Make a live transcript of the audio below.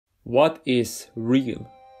What is real?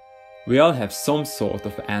 We all have some sort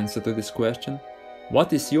of answer to this question.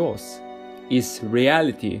 What is yours? Is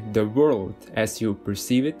reality the world as you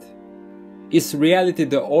perceive it? Is reality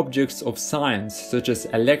the objects of science such as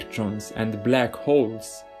electrons and black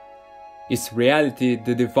holes? Is reality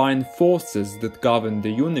the divine forces that govern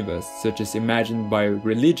the universe such as imagined by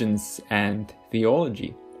religions and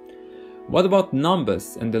theology? What about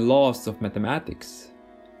numbers and the laws of mathematics?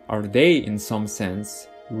 Are they in some sense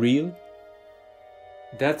real?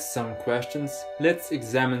 That's some questions. Let's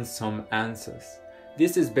examine some answers.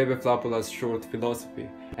 This is Bebe Flapola's short philosophy.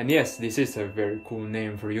 And yes, this is a very cool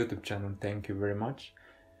name for a YouTube channel, thank you very much.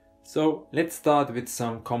 So let's start with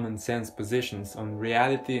some common sense positions on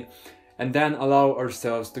reality and then allow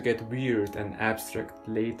ourselves to get weird and abstract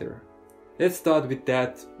later. Let's start with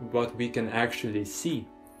that, what we can actually see.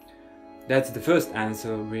 That's the first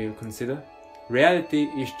answer we'll consider. Reality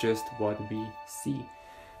is just what we see.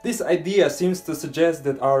 This idea seems to suggest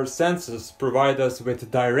that our senses provide us with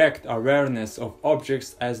direct awareness of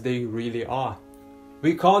objects as they really are.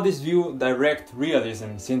 We call this view direct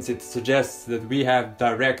realism since it suggests that we have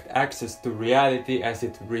direct access to reality as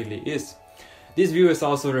it really is. This view is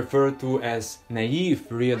also referred to as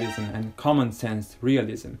naive realism and common sense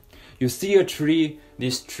realism. You see a tree,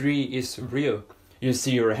 this tree is real. You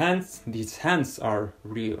see your hands, these hands are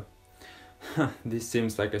real. This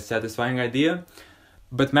seems like a satisfying idea,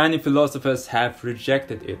 but many philosophers have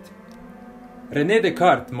rejected it. René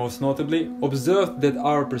Descartes, most notably, observed that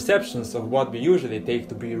our perceptions of what we usually take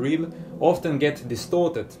to be real often get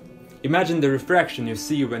distorted. Imagine the refraction you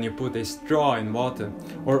see when you put a straw in water,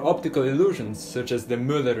 or optical illusions such as the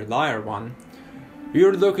Müller-Lyer one.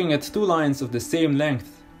 You're looking at two lines of the same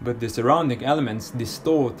length, but the surrounding elements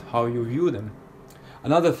distort how you view them.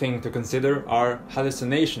 Another thing to consider are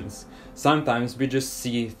hallucinations. Sometimes we just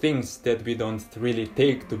see things that we don't really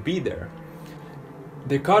take to be there.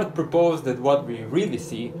 Descartes proposed that what we really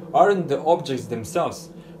see aren't the objects themselves,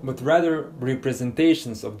 but rather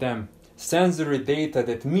representations of them, sensory data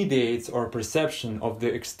that mediates our perception of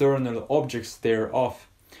the external objects thereof,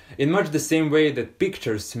 in much the same way that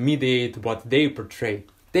pictures mediate what they portray.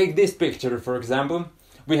 Take this picture, for example.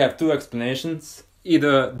 We have two explanations.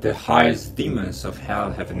 Either the highest demons of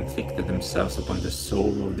hell have inflicted themselves upon the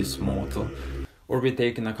soul of this mortal, or we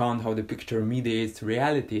take in account how the picture mediates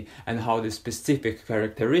reality and how the specific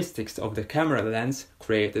characteristics of the camera lens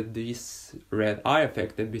created this red eye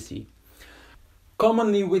effect that we see.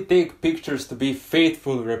 Commonly we take pictures to be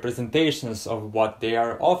faithful representations of what they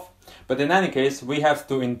are of, but in any case we have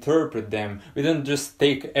to interpret them. We don't just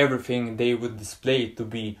take everything they would display to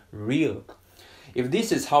be real. If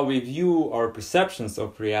this is how we view our perceptions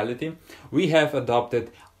of reality, we have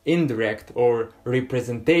adopted indirect or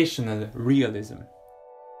representational realism.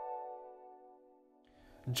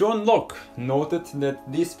 John Locke noted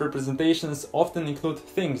that these representations often include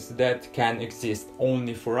things that can exist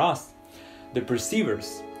only for us, the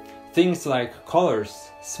perceivers, things like colors,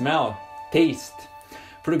 smell, taste.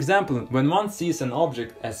 For example, when one sees an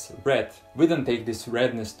object as red, we don't take this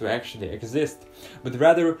redness to actually exist, but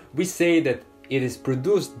rather we say that it is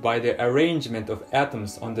produced by the arrangement of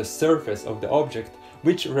atoms on the surface of the object,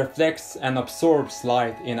 which reflects and absorbs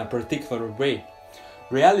light in a particular way.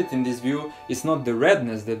 Reality in this view is not the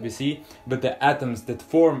redness that we see, but the atoms that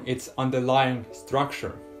form its underlying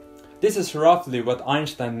structure. This is roughly what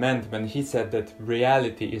Einstein meant when he said that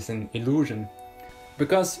reality is an illusion.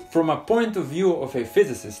 Because from a point of view of a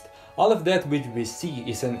physicist, all of that which we see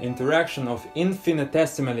is an interaction of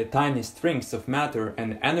infinitesimally tiny strings of matter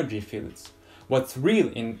and energy fields. What's real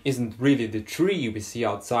isn't really the tree we see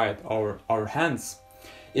outside our hands.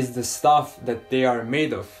 It's the stuff that they are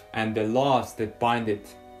made of and the laws that bind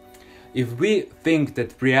it. If we think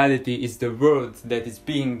that reality is the world that is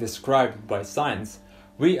being described by science,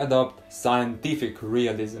 we adopt scientific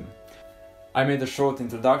realism. I made a short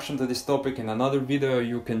introduction to this topic in another video,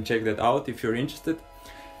 you can check that out if you're interested.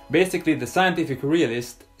 Basically, the scientific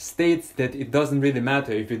realist states that it doesn't really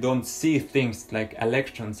matter if we don't see things like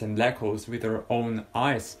electrons and black holes with our own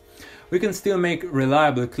eyes. We can still make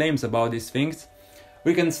reliable claims about these things.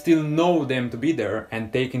 We can still know them to be there,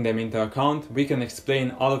 and taking them into account, we can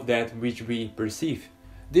explain all of that which we perceive.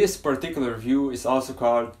 This particular view is also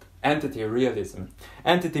called entity realism.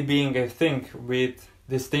 Entity being a thing with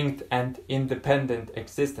distinct and independent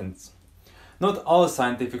existence. Not all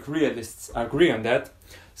scientific realists agree on that.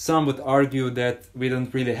 Some would argue that we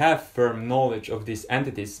don't really have firm knowledge of these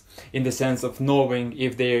entities, in the sense of knowing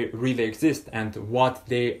if they really exist and what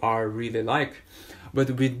they are really like.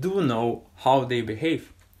 But we do know how they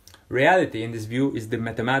behave. Reality in this view is the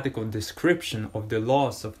mathematical description of the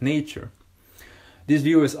laws of nature. This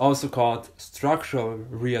view is also called structural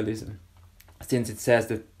realism, since it says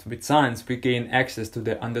that with science we gain access to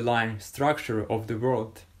the underlying structure of the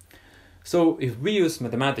world. So if we use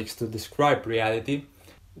mathematics to describe reality,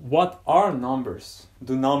 what are numbers?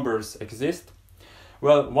 Do numbers exist?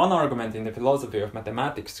 Well, one argument in the philosophy of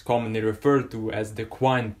mathematics, commonly referred to as the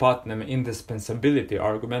Quine-Putnam indispensability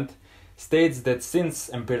argument, states that since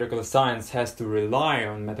empirical science has to rely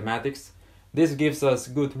on mathematics, this gives us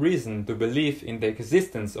good reason to believe in the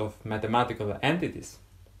existence of mathematical entities.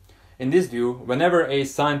 In this view, whenever a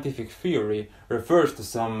scientific theory refers to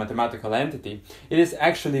some mathematical entity, it is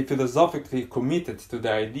actually philosophically committed to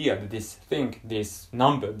the idea that this thing, this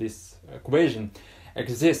number, this equation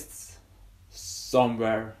exists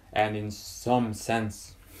somewhere and in some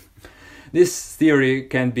sense. This theory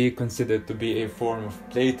can be considered to be a form of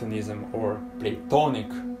Platonism or Platonic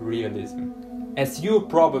realism. As you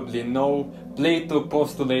probably know, Plato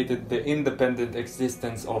postulated the independent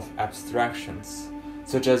existence of abstractions,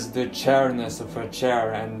 such as the chairness of a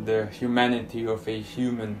chair and the humanity of a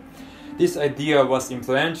human. This idea was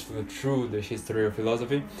influential through the history of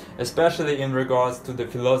philosophy, especially in regards to the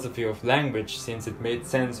philosophy of language, since it made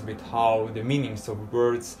sense with how the meanings of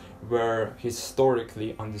words were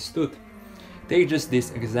historically understood. Take just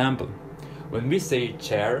this example. When we say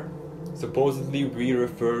chair, supposedly we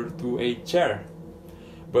refer to a chair.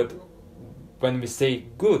 But when we say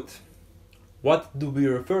good, what do we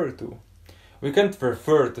refer to? We can't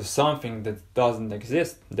refer to something that doesn't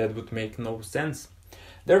exist. That would make no sense.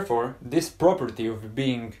 Therefore, this property of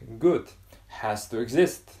being good has to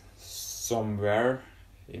exist somewhere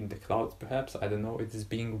in the clouds, perhaps. I don't know, it is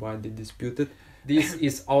being widely disputed. This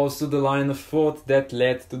is also the line of thought that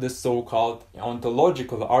led to the so-called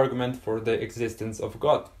ontological argument for the existence of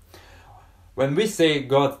God. When we say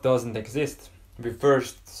God doesn't exist, we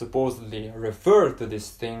first supposedly refer to this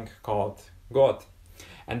thing called God,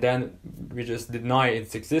 and then we just deny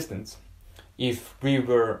its existence. If we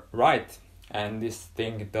were right and this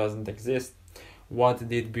thing doesn't exist, what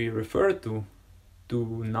did we refer to?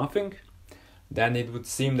 To nothing? Then it would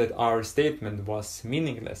seem that our statement was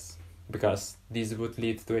meaningless, because this would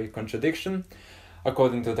lead to a contradiction.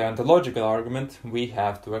 According to the ontological argument, we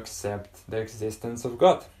have to accept the existence of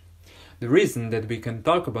God. The reason that we can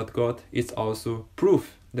talk about God is also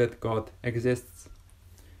proof that God exists.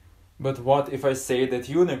 But what if I say that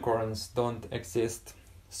unicorns don't exist?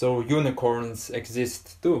 So unicorns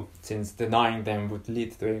exist too, since denying them would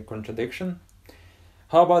lead to a contradiction.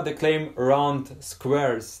 How about the claim round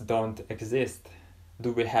squares don't exist?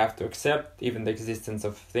 Do we have to accept even the existence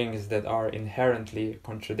of things that are inherently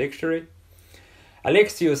contradictory?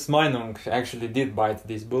 Alexius Meinong actually did bite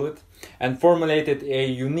this bullet and formulated a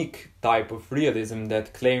unique type of realism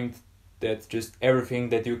that claimed that just everything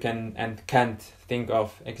that you can and can't think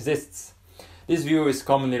of exists. This view is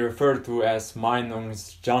commonly referred to as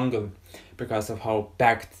Meinong's jungle, because of how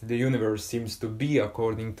packed the universe seems to be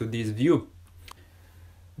according to this view.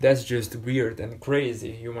 That's just weird and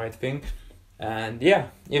crazy, you might think. And yeah,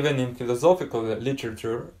 even in philosophical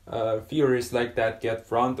literature, theories like that get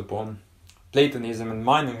frowned upon. Platonism and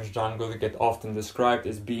Meinong's jungle get often described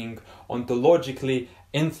as being ontologically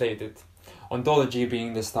inflated, ontology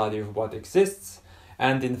being the study of what exists,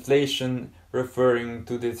 and inflation referring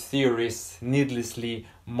to the theories needlessly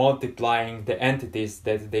multiplying the entities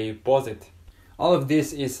that they posit. All of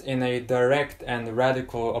this is in a direct and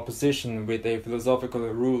radical opposition with a philosophical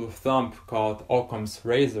rule of thumb called Occam's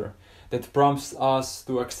razor, that prompts us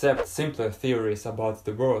to accept simpler theories about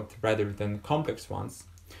the world rather than complex ones.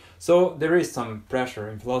 So there is some pressure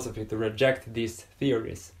in philosophy to reject these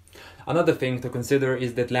theories. Another thing to consider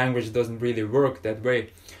is that language doesn't really work that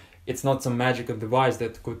way. It's not some magical device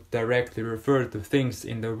that could directly refer to things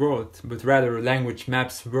in the world, but rather language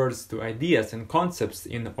maps words to ideas and concepts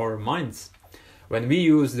in our minds. When we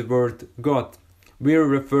use the word God, we're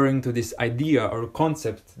referring to this idea or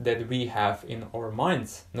concept that we have in our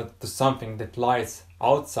minds, not to something that lies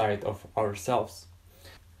outside of ourselves.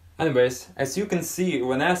 Anyways, as you can see,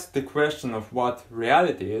 when asked the question of what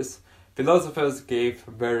reality is, philosophers gave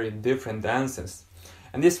very different answers.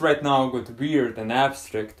 And this right now got weird and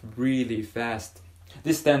abstract really fast.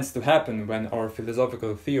 This tends to happen when our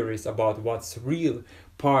philosophical theories about what's real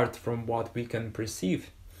part from what we can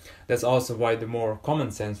perceive. That's also why the more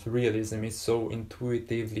common sense realism is so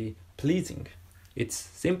intuitively pleasing. It's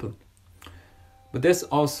simple. But there's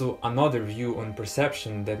also another view on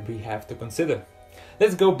perception that we have to consider.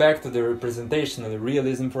 Let's go back to the representational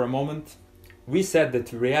realism for a moment. We said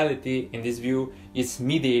that reality in this view is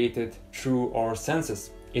mediated through our senses.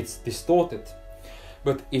 It's distorted.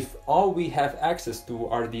 But if all we have access to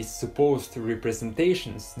are these supposed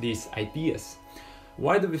representations, these ideas,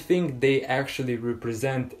 why do we think they actually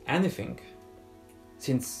represent anything,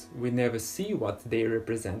 since we never see what they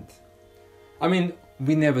represent? I mean,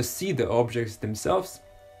 we never see the objects themselves.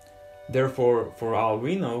 Therefore, for all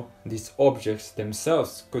we know, these objects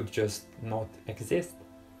themselves could just not exist.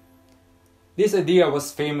 This idea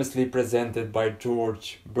was famously presented by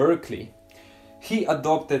George Berkeley. He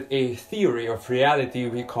adopted a theory of reality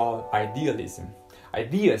we call idealism.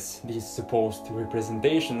 Ideas, these supposed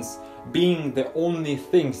representations, being the only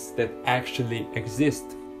things that actually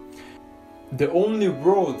exist. The only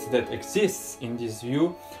world that exists in this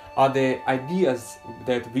view are the ideas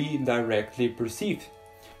that we directly perceive.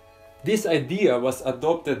 This idea was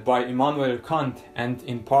adopted by Immanuel Kant and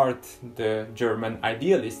in part the German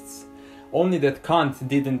idealists, only that Kant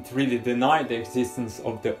didn't really deny the existence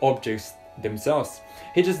of the objects themselves.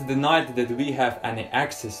 He just denied that we have any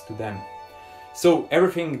access to them. So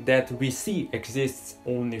everything that we see exists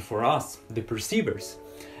only for us, the perceivers,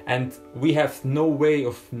 and we have no way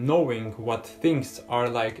of knowing what things are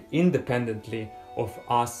like independently of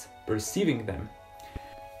us perceiving them.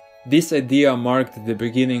 This idea marked the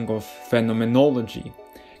beginning of phenomenology.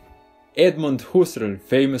 Edmund Husserl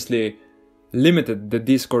famously limited the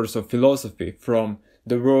discourse of philosophy from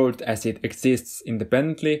the world as it exists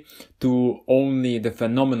independently to only the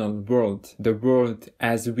phenomenal world, the world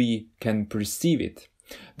as we can perceive it.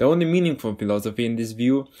 The only meaningful philosophy in this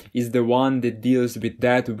view is the one that deals with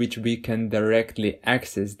that which we can directly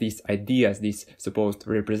access, these ideas, these supposed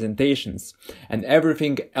representations, and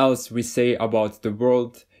everything else we say about the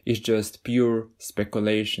world is just pure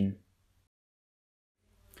speculation.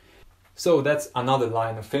 So that's another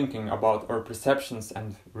line of thinking about our perceptions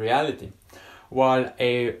and reality. While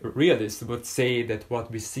a realist would say that what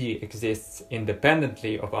we see exists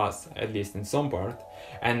independently of us, at least in some part,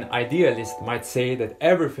 an idealist might say that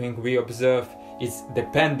everything we observe is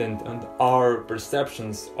dependent on our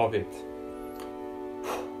perceptions of it.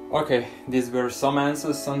 Okay, these were some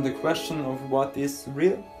answers on the question of what is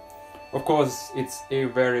real. Of course, it's a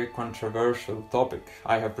very controversial topic.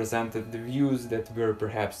 I have presented the views that were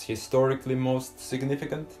perhaps historically most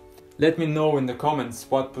significant. Let me know in the comments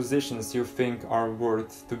what positions you think are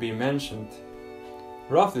worth to be mentioned.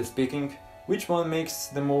 Roughly speaking, which one makes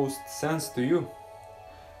the most sense to you?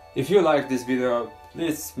 If you like this video,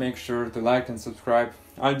 please make sure to like and subscribe.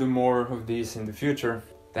 I'll do more of these in the future.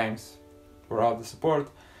 Thanks for all the support.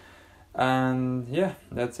 And yeah,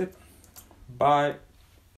 that's it. Bye.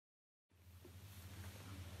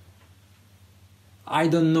 I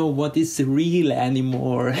don't know what is real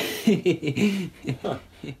anymore.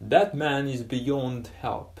 That man is beyond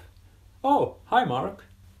help. Oh, hi Mark.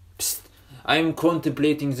 Psst, I'm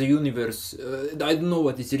contemplating the universe. I don't know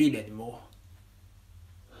what is real anymore.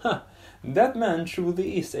 That man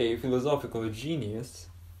truly is a philosophical genius.